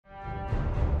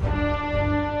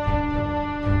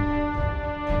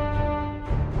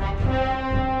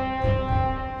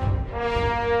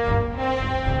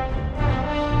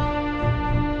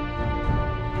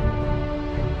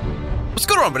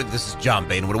going on, buddy? This is John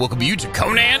Bain. I want to welcome you to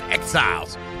Conan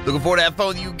Exiles. Looking forward to have fun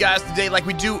with you guys today like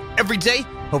we do every day.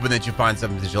 Hoping that you find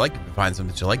something that you like. If you find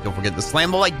something that you like, don't forget to slam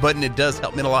the like button. It does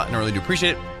help me a lot, and I really do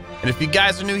appreciate it. And if you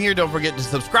guys are new here, don't forget to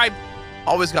subscribe.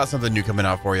 Always got something new coming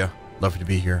out for you. Love to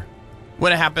be here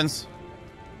when it happens.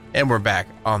 And we're back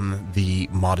on the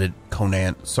modded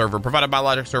Conan server, provided by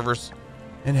Logic Servers,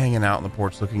 and hanging out on the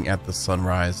porch looking at the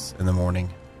sunrise in the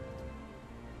morning.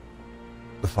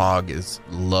 The fog is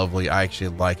lovely. I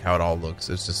actually like how it all looks.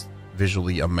 It's just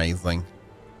visually amazing.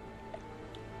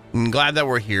 I'm glad that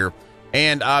we're here.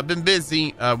 And I've been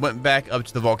busy. Went back up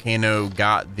to the volcano,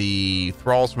 got the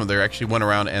thralls from there. Actually went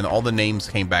around and all the names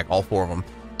came back, all 4 of them.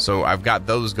 So I've got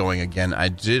those going again. I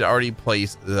did already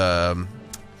place the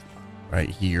right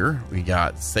here. We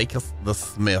got Sakis the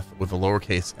Smith with a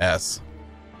lowercase s.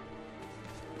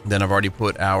 Then I've already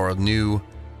put our new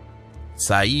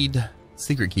Saeed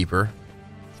Secret Keeper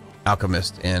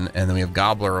Alchemist in, and then we have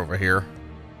Gobbler over here,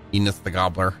 Enos the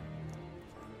Gobbler.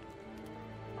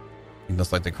 He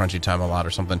must like the crunchy time a lot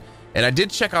or something. And I did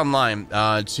check online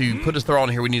to put his thrall in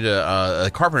here. We need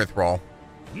a carpenter thrall,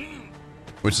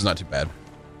 which is not too bad.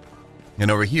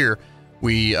 And over here,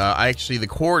 we actually the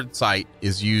quartzite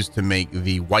is used to make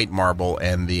the white marble,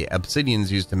 and the obsidian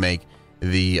is used to make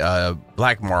the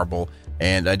black marble.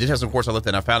 And I did have some quartz I left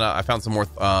in. I found some more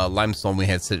limestone we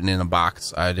had sitting in a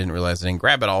box. I didn't realize I didn't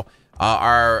grab it all.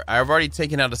 I've already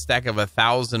taken out a stack of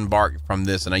 1,000 bark from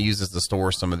this, and I use this to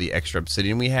store some of the extra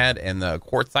obsidian we had and the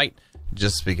quartzite,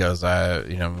 just because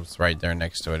it was right there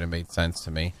next to it. It made sense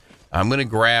to me. I'm gonna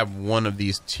grab one of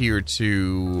these tier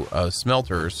 2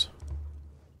 smelters,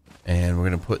 and we're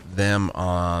gonna put them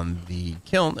on the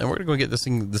kiln, and we're gonna go get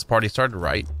this party started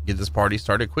right. Get this party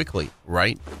started quickly,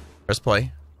 right? Press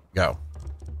play, go.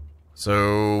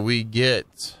 So we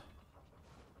get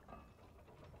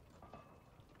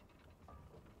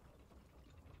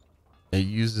it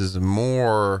uses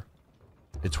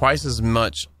twice as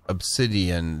much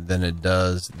obsidian than it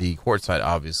does the quartzite,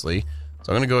 obviously.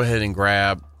 So I'm gonna go ahead and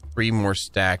grab 3 more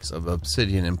stacks of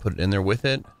obsidian and put it in there with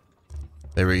it.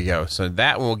 There we go. So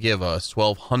that will give us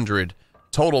 1,200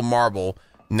 total marble.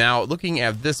 Now looking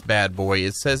at this bad boy,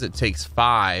 it says it takes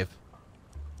 5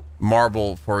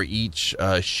 marble for each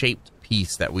shaped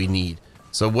piece that we need.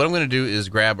 So what I'm going to do is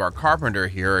grab our carpenter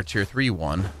here, our tier 3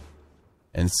 one,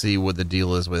 and see what the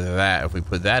deal is with that. If we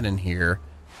put that in here,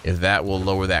 if that will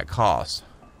lower that cost.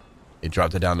 It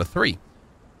dropped it down to 3.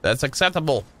 That's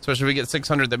acceptable, especially if we get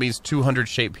 600. That means 200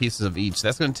 shaped pieces of each.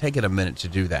 That's going to take it a minute to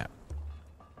do that.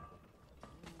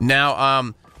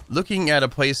 Now looking at a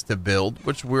place to build,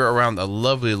 which we're around a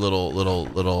lovely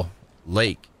little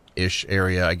lake-ish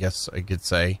area, I guess I could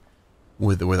say,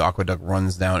 with the aqueduct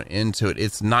runs down into it.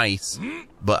 It's nice,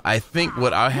 but I think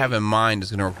what I have in mind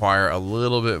is going to require a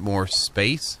little bit more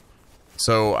space.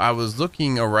 So I was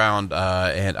looking around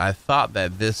and I thought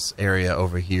that this area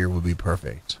over here would be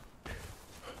perfect,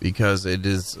 because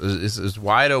it's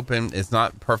wide open. It's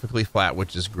not perfectly flat,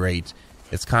 which is great.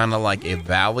 It's kind of like a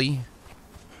valley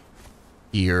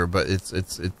here, but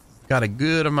it's got a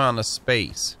good amount of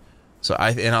space. So I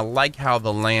like how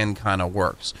the land kind of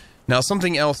works. Now,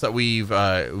 something else that we've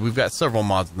got several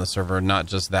mods in the server, not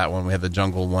just that one. We have the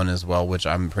jungle one as well, which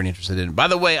I'm pretty interested in. By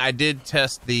the way, I did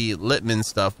test the Litman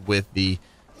stuff with the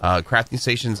crafting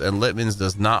stations, and Litman's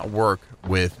does not work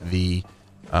with the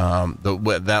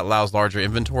that allows larger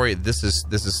inventory. This is it.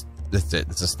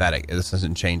 This is static. This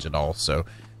doesn't change at all. So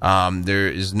there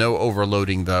is no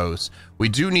overloading those. We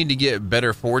do need to get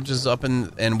better forges up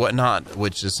and whatnot,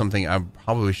 which is something I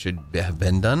probably should have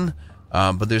been done.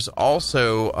 But there's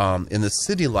also, in the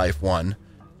city life one,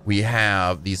 we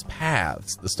have these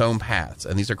paths, the stone paths,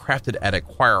 and these are crafted at a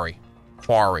quarry.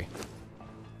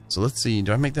 So let's see,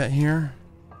 do I make that here?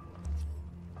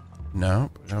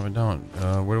 No, I don't.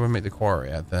 Where do I make the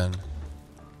quarry at then?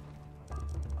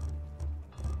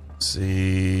 Let's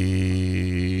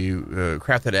see,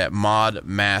 crafted at Mod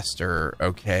Master,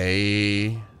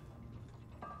 okay.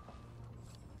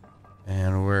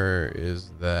 And where is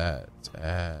that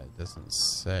at? Doesn't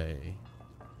say.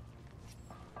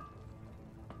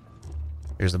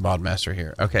 Here's the mod master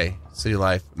here. Okay, City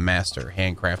Life Master,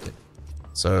 handcrafted.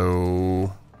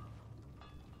 So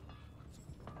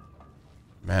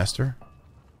master.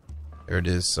 There it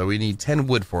is. So we need 10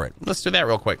 wood for it. Let's do that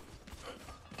real quick.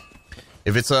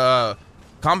 If it's a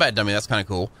combat dummy, that's kind of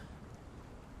cool.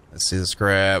 Let's see the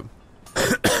scrap.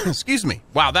 Excuse me.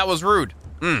 Wow, that was rude.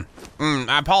 I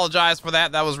apologize for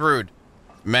that. That was rude.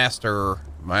 Master.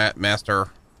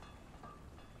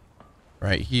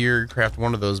 Right here, craft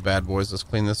one of those bad boys. Let's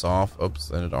clean this off.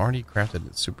 Oops, and it already crafted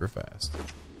it super fast.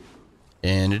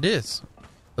 And it is.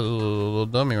 A little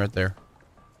dummy right there.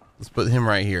 Let's put him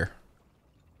right here.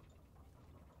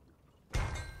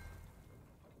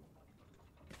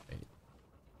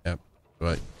 Yep.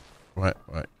 What? Wait,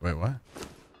 what?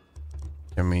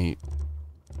 Can we...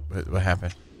 What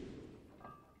happened?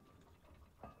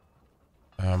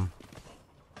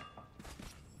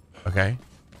 Okay.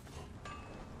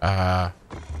 Can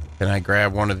I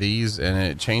grab one of these and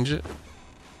it change it?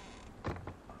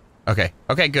 Okay.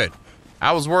 Okay, good.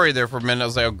 I was worried there for a minute. I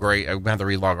was like, oh, great. I'm going to have to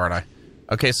relog, aren't I?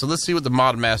 Okay, so let's see what the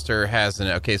mod master has in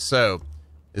it. Okay, so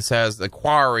this has the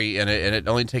quarry in it, and it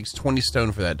only takes 20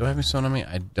 stone for that. Do I have any stone on me?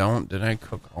 I don't. Did I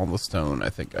cook all the stone? I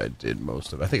think I did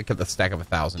most of it. I think I kept a stack of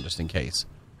 1,000 just in case.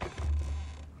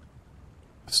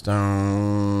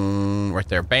 Stone right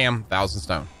there. Bam. 1,000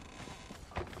 stone.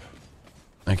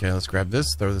 Okay, let's grab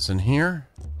this. Throw this in here.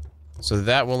 So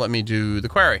that will let me do the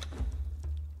quarry.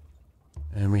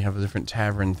 And we have different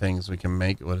tavern things we can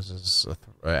make. What is this?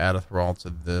 Add a thrall to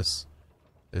this.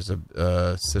 There's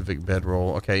a civic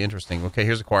bedroll. Okay, interesting. Okay,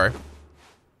 here's a quarry.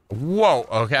 Whoa.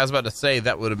 Okay, I was about to say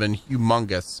that would have been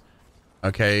humongous.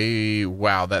 Okay,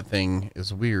 wow, that thing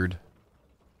is weird.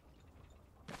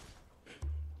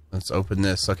 Let's open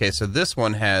this. Okay, so this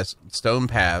one has stone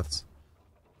paths.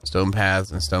 Stone paths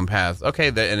and stone paths. Okay,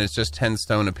 and it's just 10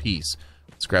 stone a piece.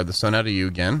 Let's grab the stone out of you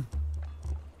again.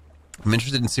 I'm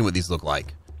interested in seeing what these look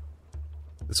like.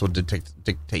 This will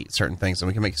dictate certain things, and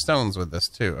we can make stones with this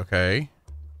too. Okay.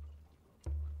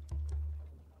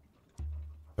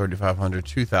 3,500,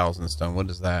 2,000 stone. What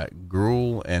is that?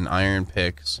 Gruel and iron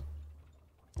picks.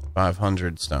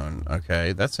 500 stone.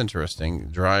 Okay, that's interesting.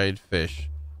 Dried fish.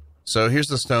 So here's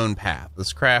the stone path.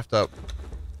 Let's craft up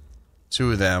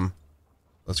 2 of them.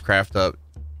 Let's craft up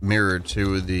mirrored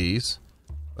 2 of these.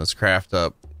 Let's craft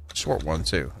up short one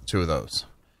too. 2 of those.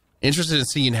 Interested in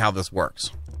seeing how this works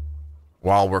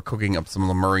while we're cooking up some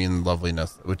Lemurian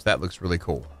loveliness, which that looks really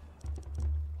cool.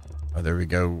 Oh, there we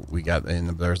go. We got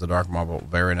there's the dark marble.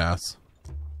 Very nice.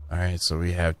 All right, so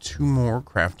we have 2 more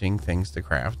crafting things to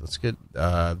craft. Let's get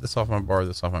this off my bar,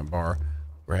 this off my bar.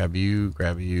 Grab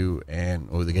you, and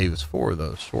oh, they gave us 4 of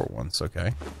those short ones.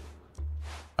 Okay.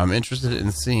 I'm interested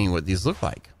in seeing what these look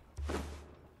like.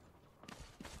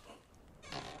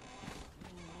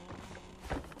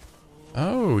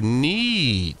 Oh,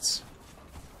 neat.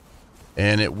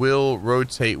 And it will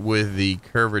rotate with the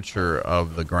curvature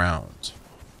of the ground.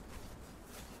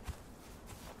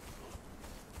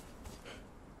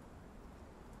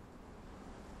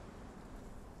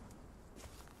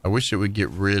 I wish it would get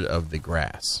rid of the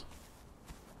grass.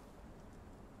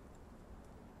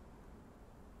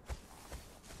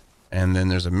 And then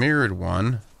there's a mirrored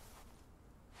one.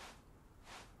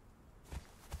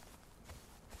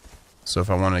 So if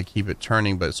I want to keep it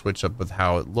turning but switch up with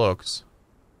how it looks.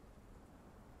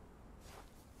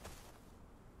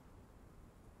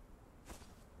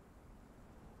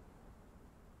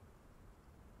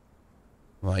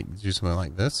 Like do something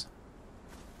like this.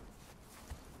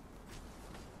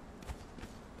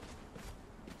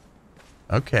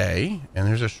 Okay, and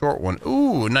there's a short one.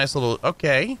 Ooh, nice little,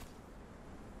 okay.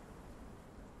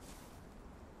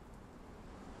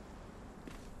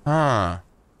 Huh.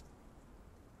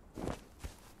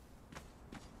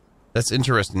 That's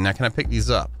interesting. Now, can I pick these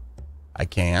up? I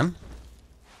can.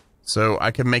 So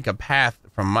I can make a path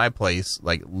from my place,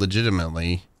 like,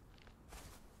 legitimately.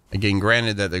 Again,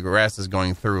 granted that the grass is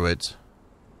going through it.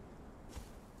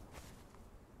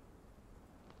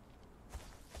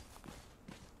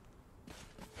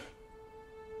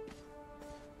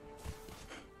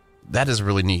 That is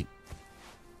really neat.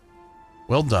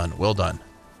 Well done, well done.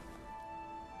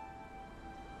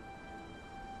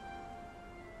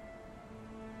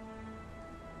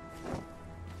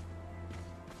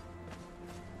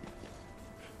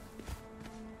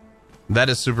 That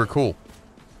is super cool.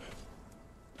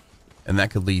 And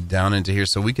that could lead down into here.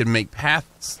 So we could make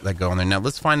paths that go on there. Now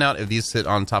let's find out if these sit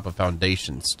on top of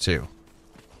foundations too.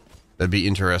 That'd be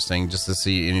interesting just to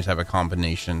see any type of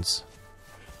combinations.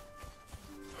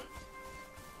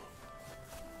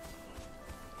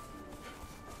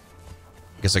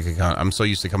 I guess I could I'm so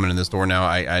used to coming in this door now,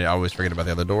 I always forget about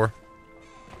the other door.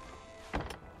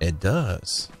 It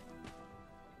does.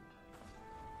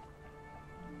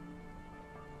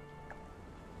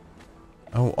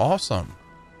 Oh, awesome.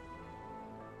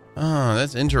 Oh,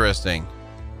 that's interesting.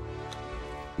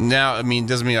 Now, I mean,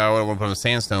 doesn't mean I want to put a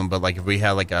sandstone, but like if we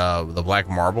had like the black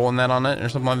marble and that on it or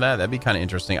something like that, that'd be kind of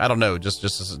interesting. I don't know, just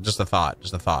a thought,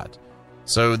 just a thought.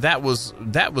 So that was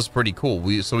pretty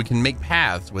cool. So we can make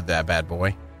paths with that bad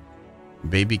boy.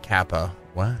 Baby Kappa.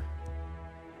 What?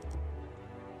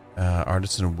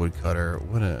 Artisan woodcutter.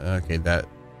 What? Okay, that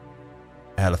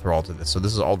add a thrall to this. So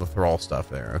this is all the thrall stuff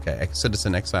there. Okay,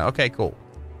 citizen exile. Okay, cool.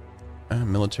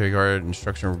 Military guard,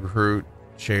 instruction recruit,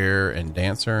 chair, and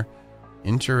dancer.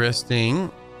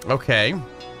 Interesting. Okay.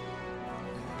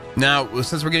 Now,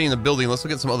 since we're getting the building, let's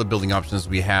look at some other building options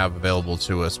we have available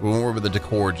to us. We won't worry about the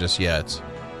decor just yet.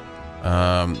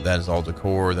 That is all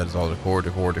decor. That is all decor,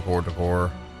 decor, decor,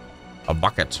 decor. A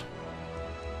bucket.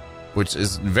 Which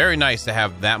is very nice to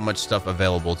have that much stuff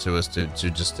available to us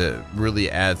to really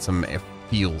add some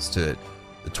feels to it.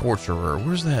 The torturer.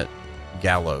 Where's that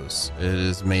gallows? It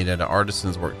is made at an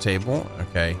artisan's work table.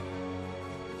 Okay.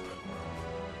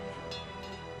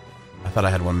 I thought I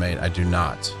had one made. I do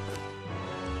not.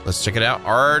 Let's check it out.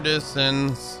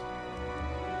 Artisan's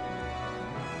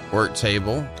work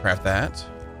table. Craft that.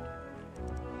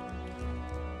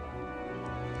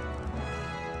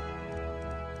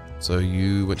 So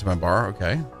you went to my bar.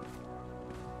 Okay.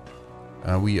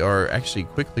 We are actually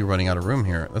quickly running out of room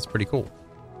here. That's pretty cool.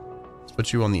 Let's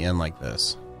put you on the end like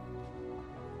this.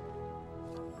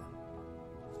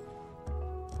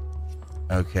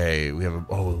 Okay, we have a...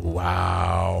 Oh,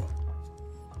 wow.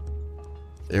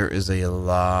 There is a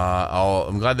lot... Oh,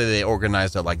 I'm glad that they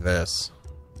organized it like this.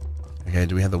 Okay,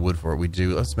 do we have the wood for it? We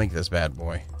do. Let's make this bad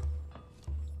boy.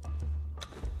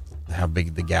 How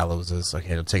big the gallows is.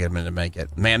 Okay, it'll take a minute to make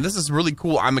it. Man, this is really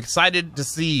cool. I'm excited to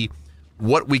see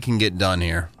what we can get done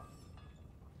here.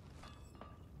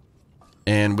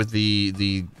 And with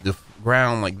the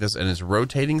ground like this, and it's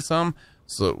rotating some,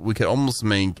 so we could almost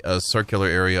make a circular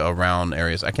area around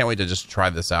areas. I can't wait to just try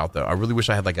this out, though. I really wish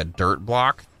I had like a dirt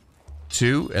block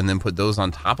too, and then put those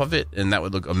on top of it, and that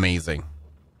would look amazing.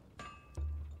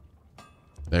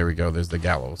 There we go. There's the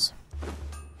gallows.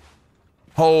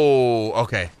 Oh,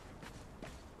 okay.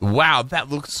 Wow, that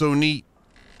looks so neat.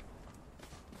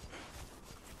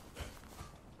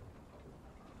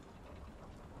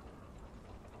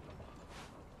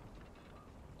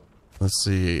 Let's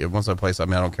see. Once I place it, I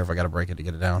mean, I don't care if I got to break it to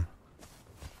get it down.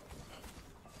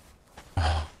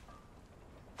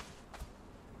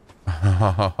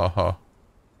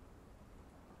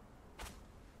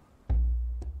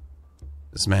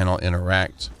 This man will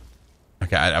interact.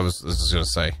 Okay, I was just going to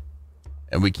say.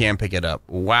 And we can pick it up.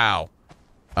 Wow.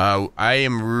 I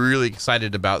am really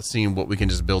excited about seeing what we can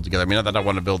just build together. I mean, not that I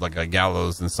want to build like a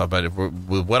gallows and stuff, but if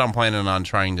with what I'm planning on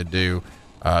trying to do,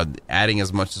 adding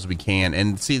as much as we can.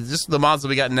 And see, just the mods that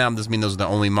we got now, doesn't mean those are the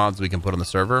only mods we can put on the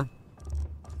server.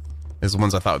 These are the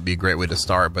ones I thought would be a great way to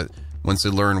start, but once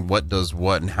we learn what does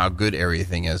what and how good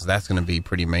everything is, that's going to be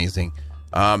pretty amazing.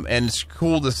 And it's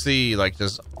cool to see like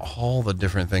just all the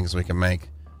different things we can make.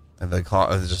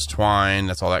 Just twine,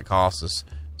 that's all that costs us.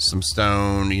 Some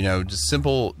stone, you know, just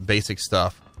simple basic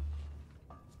stuff.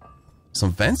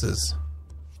 Some fences.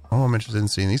 Oh, I'm interested in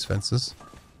seeing these fences.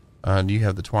 Do you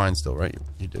have the twine still, right?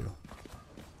 You do.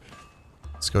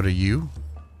 Let's go to you.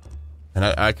 And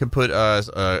I could put a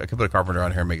carpenter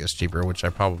on here and make this cheaper, which I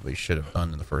probably should have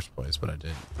done in the first place, but I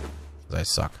didn't, because I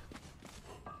suck.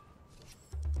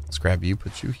 Let's grab you,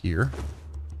 put you here.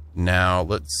 Now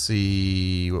let's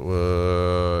see what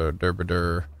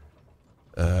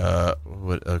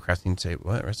crafting table.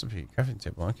 What recipe? Crafting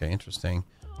table. Okay, interesting.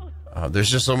 There's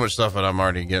just so much stuff that I'm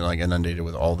already getting like inundated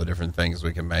with all the different things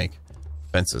we can make.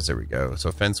 Fences. There we go.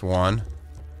 So fence 1,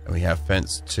 and we have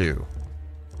fence 2.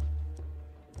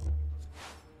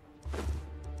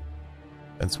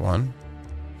 Fence 1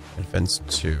 and fence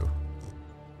 2.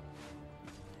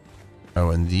 Oh,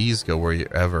 and these go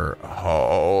wherever.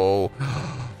 Oh,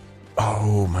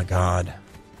 oh my God.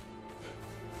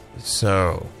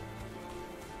 So.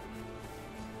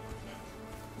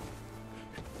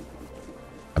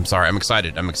 I'm sorry. I'm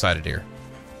excited. I'm excited here.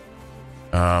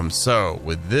 So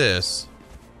with this.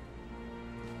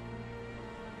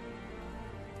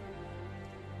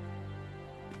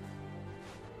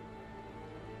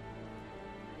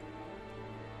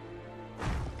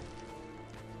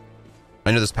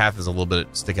 I know this path is a little bit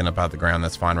sticking up out of the ground.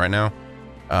 That's fine right now.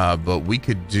 But we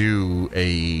could do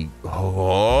a...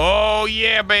 Oh,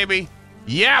 yeah, baby.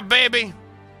 Yeah, baby.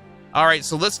 All right,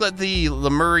 so let's let the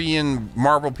Lemurian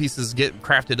marble pieces get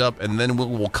crafted up, and then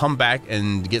we'll come back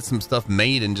and get some stuff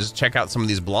made and just check out some of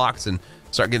these blocks and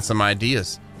start getting some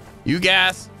ideas. You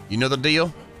guys, you know the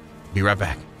deal. Be right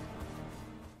back.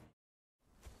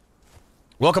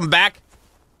 Welcome back.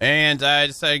 And I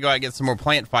decided to go out and get some more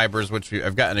plant fibers, which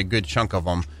I've gotten a good chunk of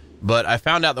them. But I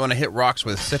found out that when I hit rocks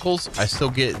with sickles, I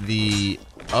still get the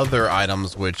other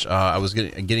items, which I was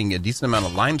getting a decent amount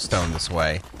of limestone this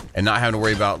way, and not having to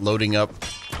worry about loading up.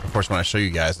 Of course, when I show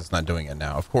you guys, it's not doing it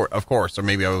now. Of course, or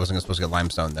maybe I wasn't supposed to get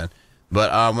limestone then.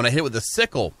 But when I hit it with the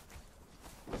sickle,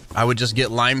 I would just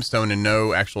get limestone and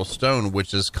no actual stone,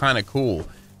 which is kind of cool.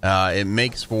 It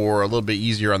makes for a little bit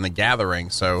easier on the gathering.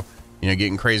 So, you know,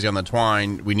 getting crazy on the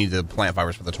twine, we need the plant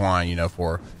fibers for the twine, you know,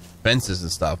 for fences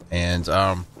and stuff. And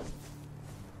I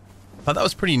thought that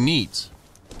was pretty neat.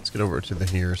 Let's get over to the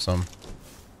here. Sorry,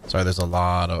 there's a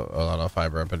lot of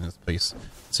fiber up in this piece.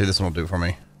 Let's see, this one will do it for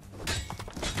me.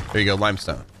 There you go,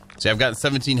 limestone. See, I've got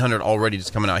 1,700 already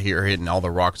just coming out here, hitting all the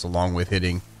rocks along with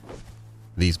hitting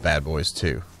these bad boys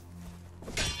too.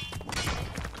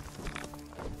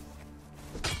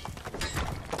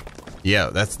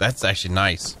 Yeah, that's actually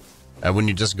nice when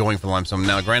you're just going for limestone.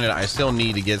 Now, granted, I still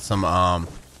need to get some.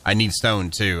 I need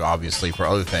stone too, obviously, for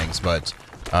other things. But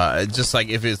just like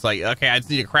if it's like, okay, I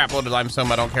just need a crap load of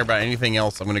limestone. I don't care about anything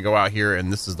else. I'm gonna go out here,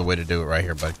 and this is the way to do it right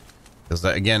here, buddy. Because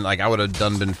again, like I would have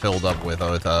done been filled up with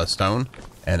stone,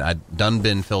 and I done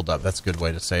been filled up. That's a good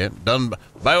way to say it.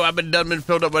 I've been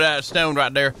filled up with that stone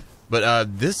right there.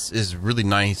 But this is really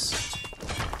nice.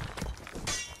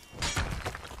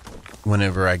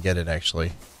 Whenever I get it,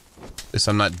 actually, this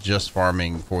I'm not just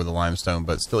farming for the limestone,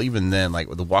 but still, even then, like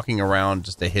with the walking around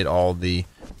just to hit all the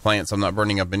plants, I'm not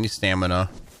burning up any stamina.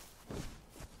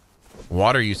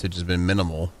 Water usage has been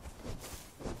minimal.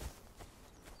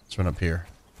 Let's run up here.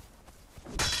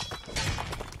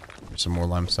 There's some more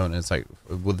limestone, and it's like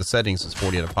with the settings, it's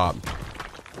 40 at a pop.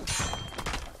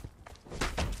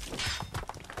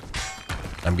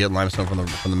 I'm getting limestone from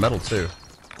the metal too.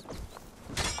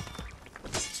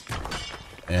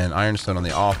 And ironstone on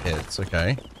the off hits,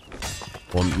 okay.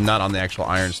 Well, not on the actual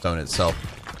ironstone itself.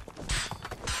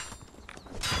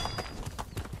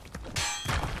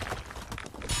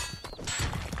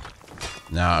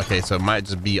 Now, okay, so it might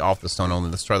just be off the stone only.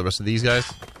 Let's try the rest of these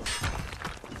guys.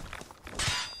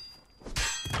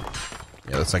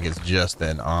 Yeah, looks like it's just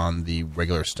then on the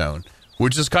regular stone,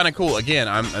 which is kind of cool. Again,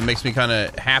 it makes me kind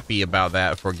of happy about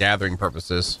that for gathering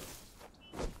purposes.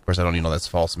 Of course, I don't need all that's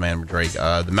false man Drake.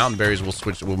 The mountain berries will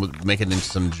switch. We'll make it into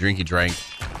some drinky drink.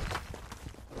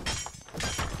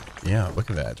 Yeah, look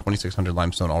at that. 2,600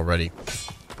 limestone already.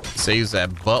 Saves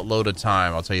that buttload of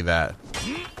time, I'll tell you that.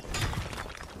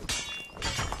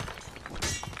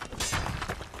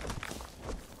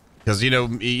 Because, you know,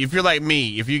 if you're like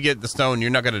me, if you get the stone, you're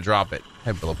not going to drop it.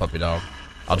 Hey, little puppy dog.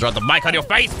 I'll drop the mic on your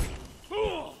face!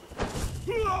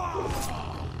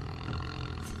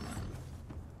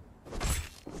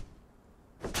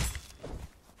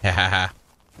 Hahaha.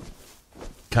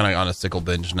 Kind of on a sickle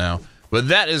binge now. But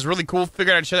that is really cool.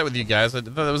 Figured I'd share that with you guys. I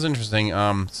thought that was interesting.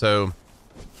 So,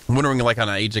 I'm wondering, like, on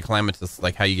an Age of Calamitous,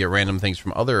 like, how you get random things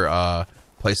from other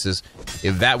places,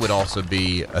 if that would also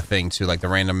be a thing, too, like the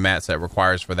random mats that it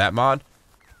requires for that mod.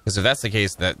 Because if that's the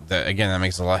case, that again, that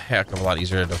makes it a heck of a lot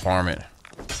easier to farm it.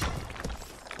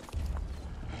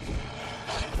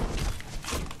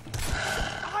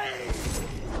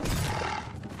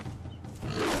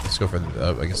 Let's go for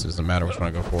the, I guess it doesn't matter which one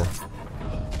I go for.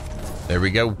 There we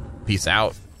go. Peace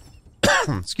out.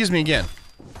 Excuse me again.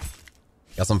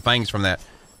 Got some fangs from that.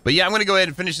 But yeah, I'm going to go ahead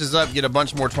and finish this up, get a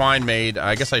bunch more twine made.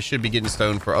 I guess I should be getting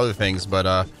stone for other things, but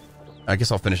I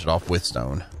guess I'll finish it off with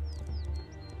stone.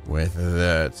 With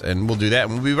that. And we'll do that,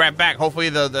 and we'll be right back. Hopefully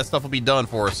that stuff will be done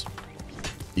for us.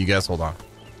 You guys hold on.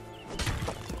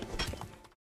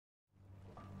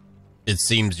 It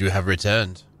seems you have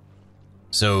returned.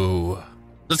 So,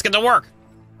 let's get to work.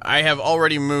 I have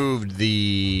already moved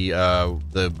the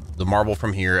marble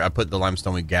from here. I put the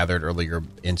limestone we gathered earlier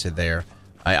into there.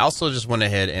 I also just went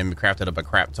ahead and crafted up a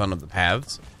crap ton of the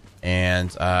paths,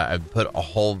 and I put a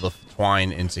whole of the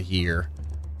twine into here,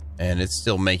 and it's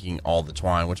still making all the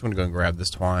twine, which I'm going to go and grab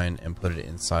this twine and put it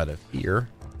inside of here.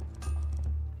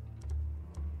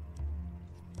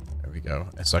 There we go.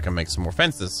 And so I can make some more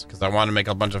fences, because I want to make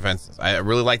a bunch of fences. I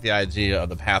really like the idea of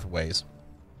the pathways.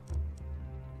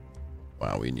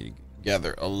 Wow, we need to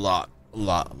gather a lot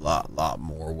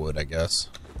more wood, I guess.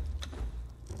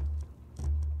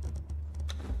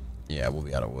 Yeah, we'll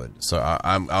be out of wood, so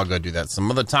I'll go do that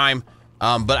some other time.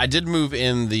 But I did move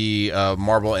in the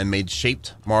marble and made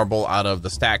shaped marble out of the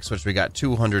stacks, which we got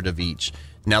 200 of each.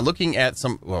 Now, looking at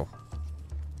some of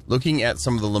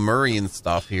the Lemurian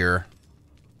stuff here,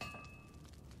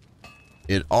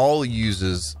 it all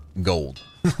uses gold.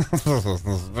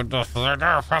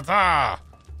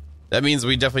 That means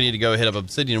we definitely need to go hit up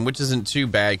obsidian, which isn't too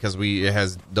bad because it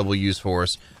has double use for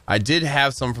us. I did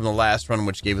have some from the last run,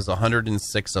 which gave us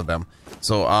 106 of them.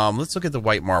 So let's look at the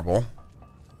white marble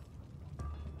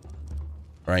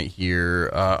right here.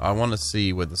 I want to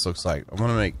see what this looks like. I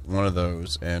want to make one of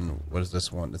those. And what is this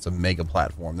one? It's a mega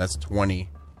platform. That's 20.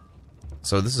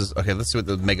 So this is okay. Let's see what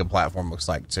the mega platform looks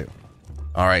like too.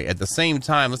 All right. At the same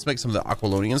time, let's make some of the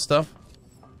Aquilonian stuff.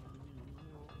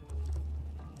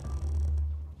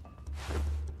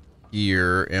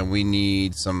 here, and we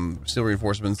need some steel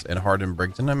reinforcements and hardened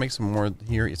brick. Didn't I make some more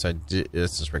here? Yes, I did.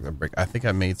 It's just regular brick. I think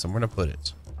I made some. Where to put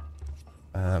it?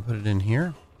 Put it in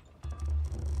here.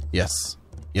 Yes.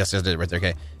 Yes, I did right there.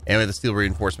 Okay. And we have the steel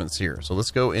reinforcements here. So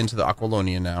let's go into the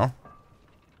Aquilonian now.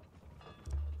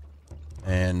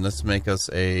 And let's make us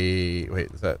a...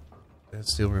 Wait, is that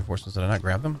steel reinforcements? Did I not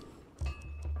grab them?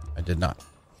 I did not.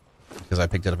 Because I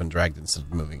picked it up and dragged it instead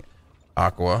of moving it.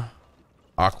 Aquil.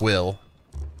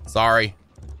 Sorry.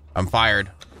 I'm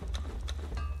fired.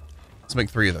 Let's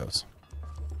make 3 of those.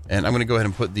 And I'm going to go ahead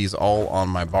and put these all on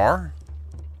my bar.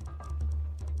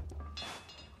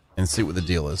 And see what the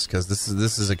deal is. Because this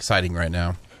is exciting right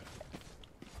now.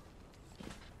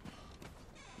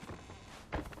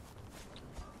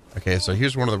 Okay, so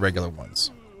here's one of the regular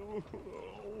ones.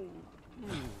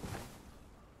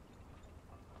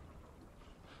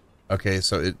 Okay,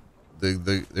 so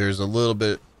there's a little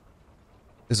bit...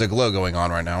 There's a glow going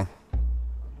on right now.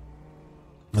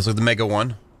 Let's look at the mega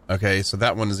one. Okay, so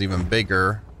that one is even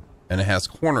bigger. And it has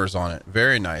corners on it.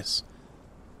 Very nice.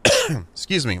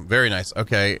 Excuse me. Very nice.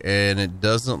 Okay, and it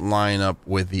doesn't line up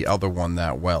with the other one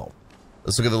that well.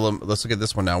 Let's look at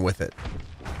this one now with it.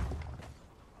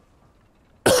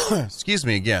 Excuse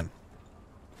me again.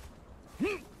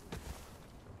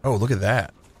 Oh, look at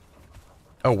that.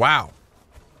 Oh, wow.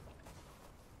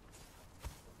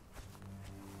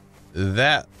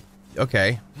 That,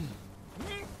 okay.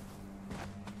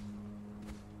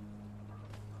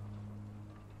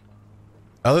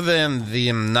 Other than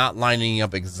them not lining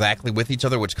up exactly with each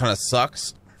other, which kind of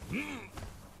sucks,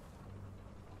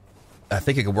 I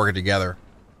think it could work it together.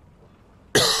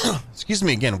 Excuse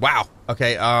me again. Wow.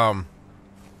 Okay, I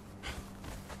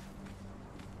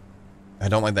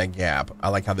don't like that gap. I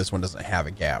like how this one doesn't have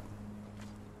a gap.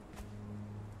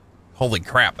 Holy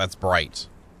crap, that's bright.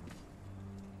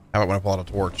 How about when I pull out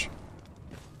a torch?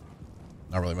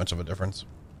 Not really much of a difference.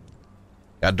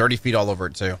 Got dirty feet all over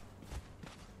it too.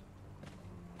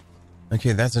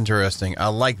 Okay, that's interesting. I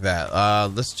like that.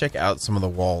 Let's check out some of the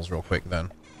walls real quick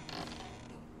then.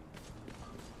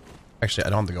 Actually, I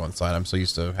don't have to go inside. I'm so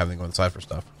used to having to go inside for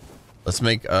stuff. Let's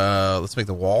make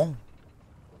the wall.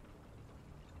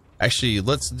 Actually,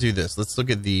 let's do this. Let's look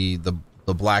at the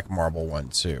black marble one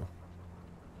too.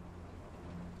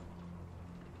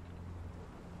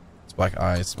 It's black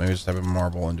ice. Maybe just have a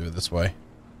marble and do it this way.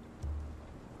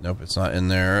 Nope, it's not in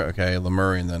there. Okay,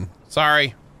 Lemurian then.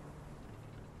 Sorry.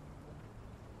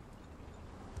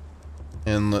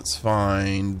 And let's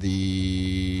find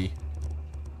the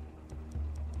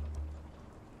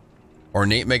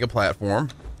ornate mega platform.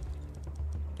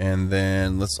 And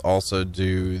then let's also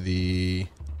do the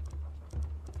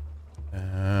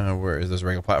where is this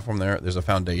regular platform there? There's a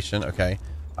foundation. Okay.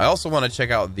 I also want to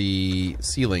check out the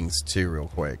ceilings too real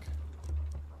quick.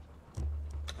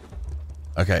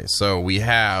 Okay, so we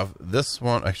have this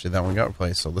one. Actually, that one got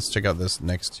replaced. So let's check out this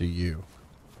next to you.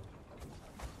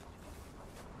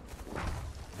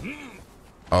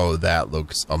 Oh, that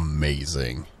looks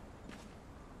amazing.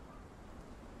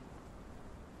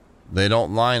 They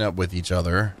don't line up with each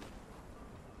other.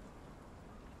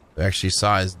 They're actually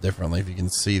sized differently. If you can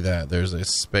see that, there's a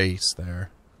space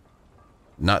there.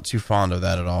 Not too fond of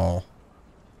that at all.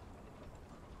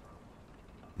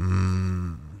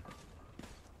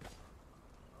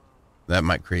 That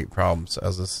might create problems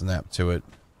as a snap to it.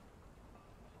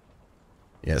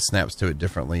 Yeah, it snaps to it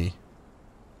differently.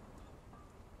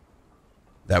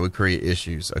 That would create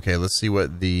issues. Okay, let's see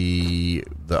what the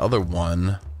other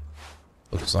one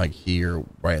looks like here,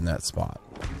 right in that spot.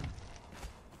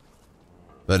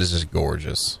 That is just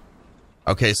gorgeous.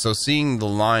 Okay, so seeing the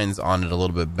lines on it a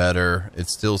little bit better.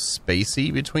 It's still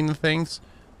spacey between the things.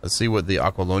 Let's see what the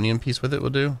Aquilonian piece with it will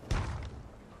do.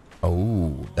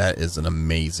 Oh, that is an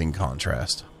amazing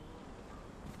contrast.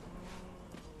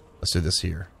 Let's do this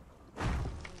here.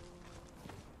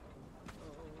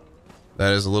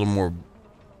 That is a little more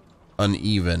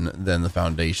uneven than the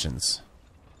foundations.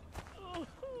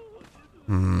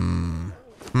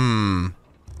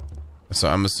 So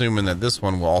I'm assuming that this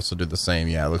one will also do the same.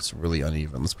 Yeah, it looks really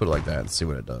uneven. Let's put it like that and see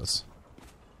what it does.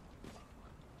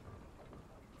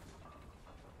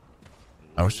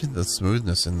 I wish the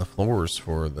smoothness in the floors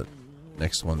for the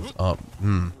next one's up.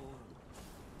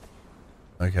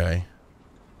 Okay.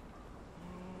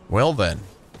 Well then.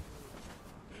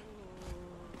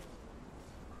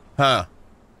 Huh.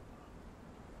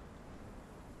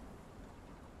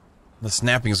 The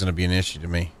snapping is going to be an issue to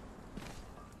me.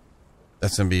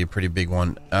 That's going to be a pretty big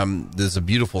one. There's a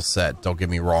beautiful set, don't get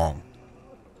me wrong.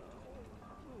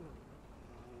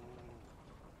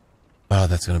 Oh,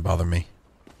 that's going to bother me.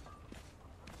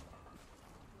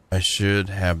 I should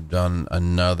have done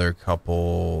another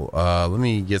couple. Let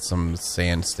me get some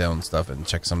sandstone stuff and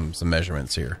check some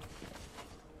measurements here.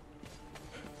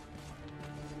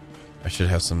 I should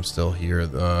have some still here.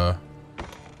 I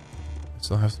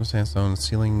still have some sandstone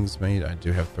ceilings made. I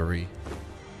do have 3.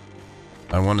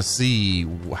 I want to see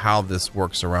how this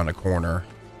works around a corner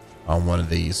on one of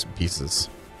these pieces.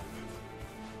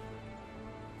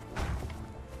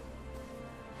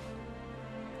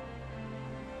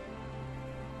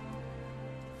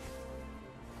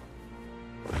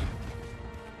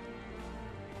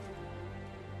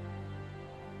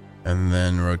 And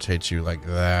then rotate you like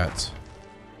that.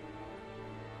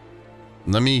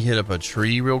 Let me hit up a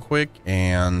tree real quick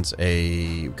and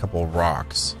a couple of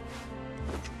rocks.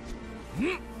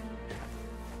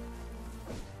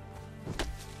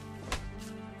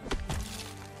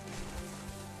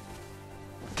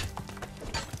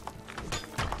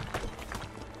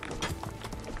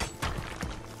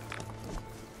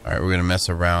 Alright, we're going to mess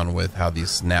around with how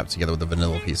these snap together with the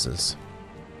vanilla pieces.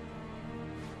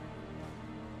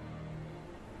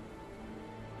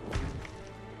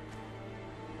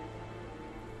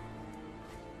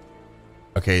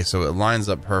 Okay, so it lines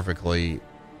up perfectly,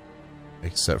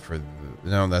 except for...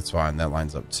 no, that's fine. That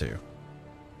lines up too.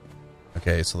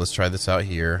 Okay, so let's try this out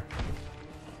here.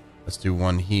 Let's do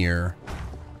one here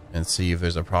and see if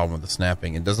there's a problem with the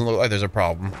snapping. It doesn't look like there's a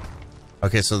problem.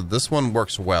 Okay, so this one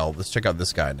works well. Let's check out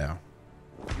this guy now.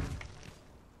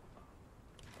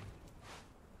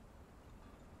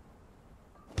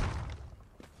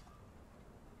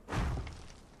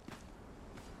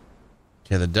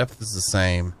 Okay, the depth is the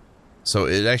same. So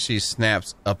it actually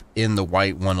snaps up in the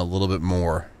white one a little bit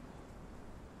more.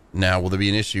 Now, will there be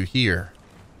an issue here?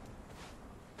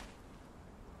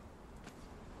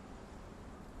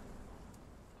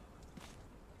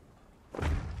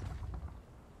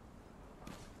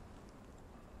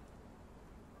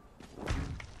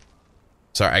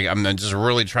 Sorry, I'm just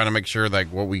really trying to make sure like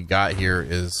what we got here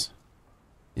is...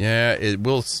 yeah, it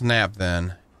will snap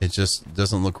then. It just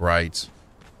doesn't look right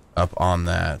up on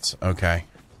that. Okay.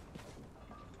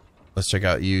 Let's check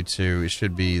out you two. It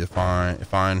should be the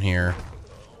fine here.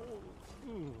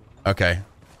 Okay.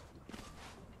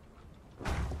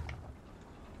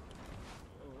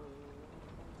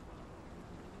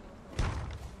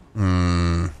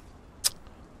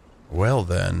 Well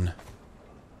then.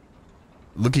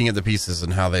 Looking at the pieces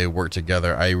and how they work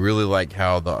together, I really like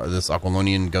how this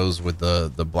Aquilonian goes with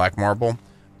the black marble.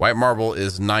 White marble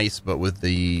is nice, but with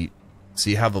the...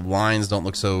 see how the lines don't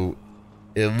look so...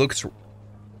 it looks...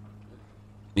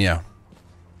 yeah.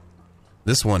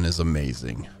 This one is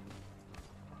amazing.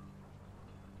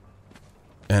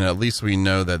 And at least we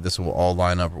know that this will all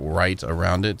line up right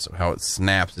around it. So how it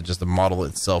snaps, it just the model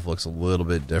itself looks a little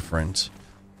bit different.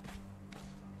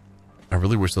 I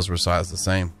really wish those were sized the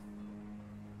same.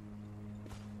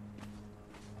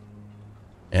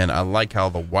 And I like how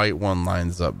the white one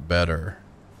lines up better.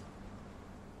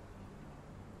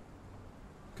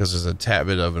 Because there's a tad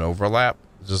bit of an overlap,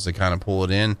 just to kind of pull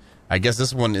it in. I guess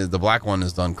this one is, the black one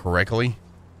is done correctly,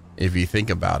 if you think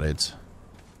about it.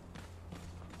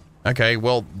 Okay,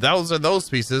 well, those are those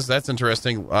pieces. That's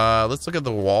interesting. Let's look at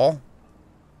the wall.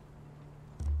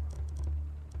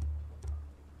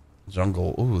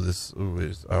 Jungle. Ooh, this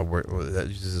is that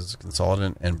uses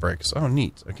consolidant and bricks. Oh,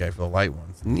 neat. Okay, for the light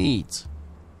ones. Neat.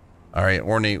 All right,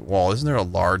 ornate wall. Isn't there a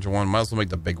large one? Might as well make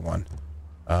the big one.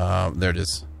 There it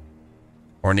is.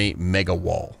 Ornate mega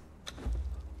wall.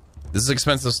 This is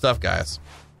expensive stuff, guys.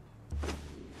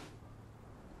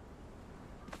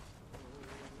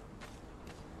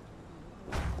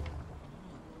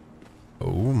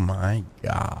 Oh my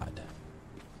God.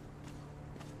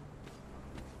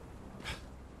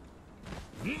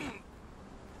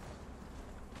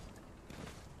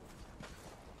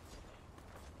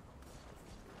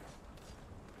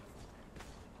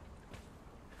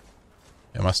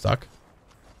 Am I stuck?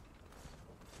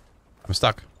 I'm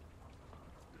stuck.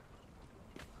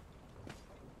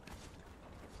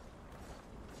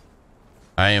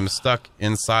 I am stuck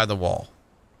inside the wall.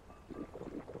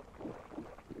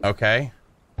 Okay.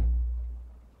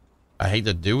 I hate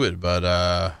to do it, but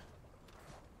I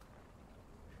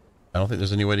don't think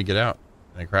there's any way to get out.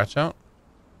 Can I crouch out?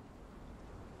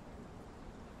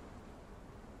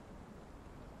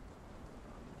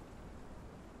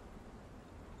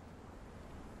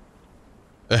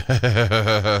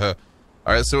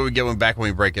 Alright, so what we get back when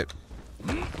we break it.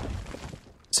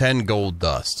 10 gold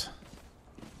dust.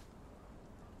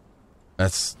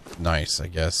 That's nice, I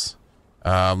guess.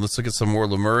 Let's look at some more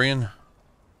Lemurian.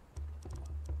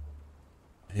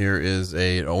 Here is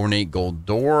an ornate gold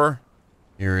door.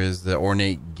 Here is the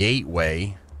ornate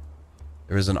gateway.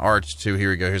 There is an arch too. Here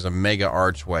we go. Here's a mega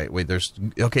archway. Wait, there's...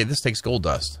 Okay, this takes gold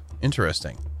dust.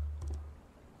 Interesting.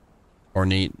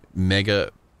 Ornate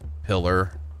mega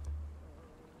pillar.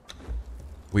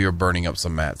 We are burning up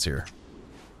some mats here.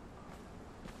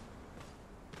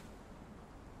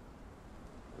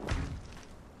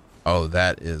 Oh,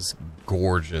 that is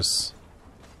gorgeous.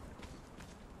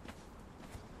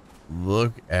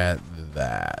 Look at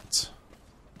that.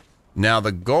 Now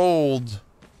the gold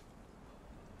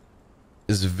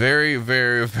is very,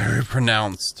 very, very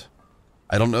pronounced.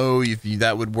 I don't know if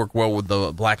that would work well with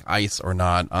the black ice or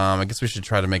not. I guess we should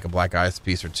try to make a black ice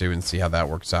piece or two and see how that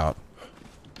works out.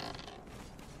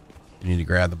 You need to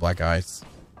grab the black ice.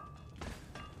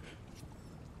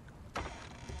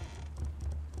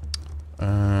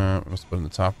 Let's put in the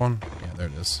top one. Yeah, there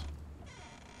it is.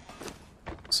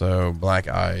 So black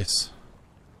ice,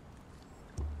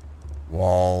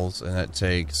 walls, and that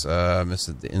takes this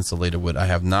is the insulated wood. I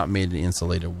have not made an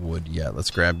insulated wood yet.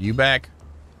 Let's grab you back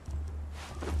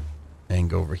and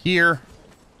go over here.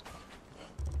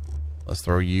 Let's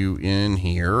throw you in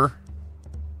here.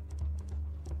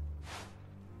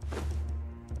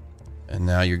 And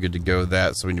now you're good to go with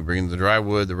that. So we need to bring in the dry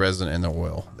wood, the resin, and the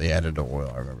oil. They added the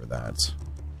oil. I remember that.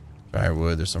 Dry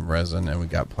wood, there's some resin, and we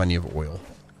got plenty of oil.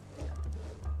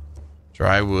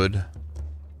 Dry wood,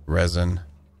 resin,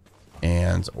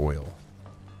 and oil.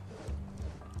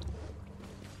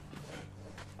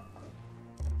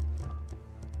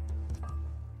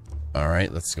 All right,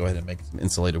 let's go ahead and make some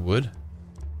insulated wood.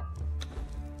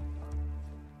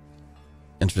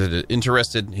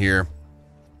 Interested here.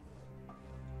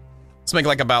 Let's make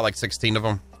like about 16 of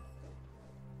them.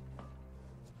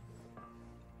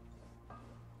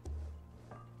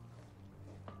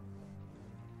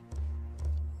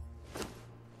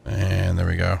 And there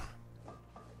we go.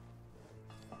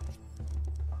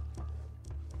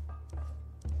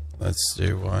 Let's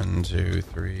do 1, 2,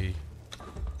 3.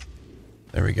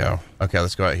 There we go. Okay,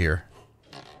 let's go out here.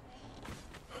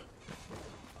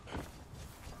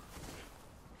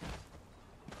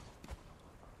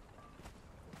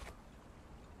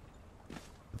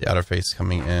 The outer face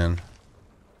coming in.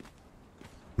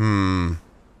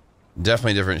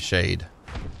 Definitely different shade.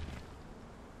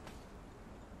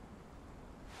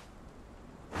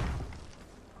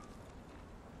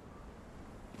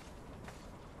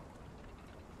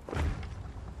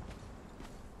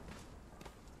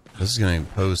 This is going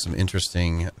to pose some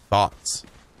interesting thoughts.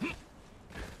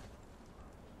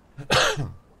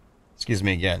 Excuse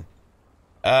me again.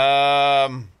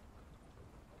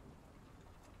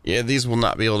 Yeah, these will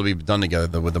not be able to be done together,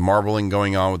 though. With the marbling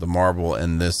going on with the marble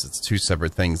and this, it's two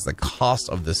separate things. The cost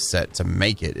of this set to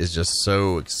make it is just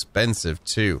so expensive,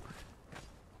 too.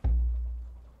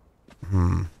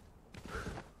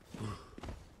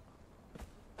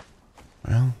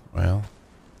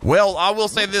 Well, I will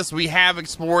say this: we have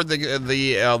explored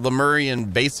the Lemurian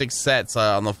basic sets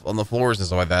on the floors and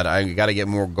stuff like that. I got to get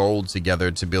more gold together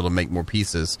to be able to make more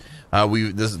pieces.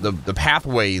 The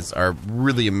pathways are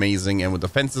really amazing, and with the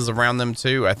fences around them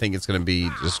too, I think it's going to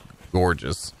be just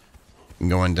gorgeous.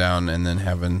 Going down and then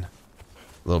having a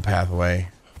little pathway.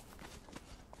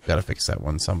 Got to fix that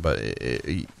one some, but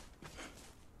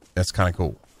that's kind of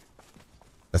cool.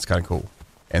 That's kind of cool.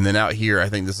 And then out here, I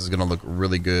think this is going to look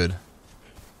really good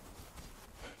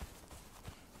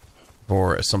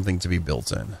for something to be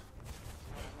built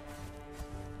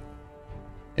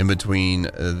in between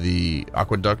the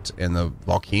aqueduct and the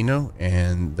volcano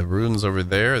and the ruins over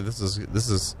there. This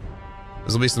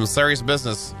will be some serious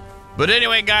business. But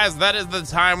anyway, guys, that is the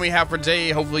time we have for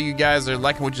today. Hopefully you guys are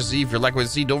liking what you see. If you're liking what you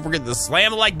see, don't forget to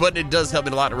slam the like button. It does help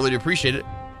me a lot. I really appreciate it.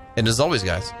 And as always,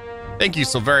 guys, thank you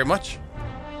so very much,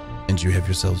 and you have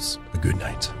yourselves a good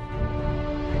night.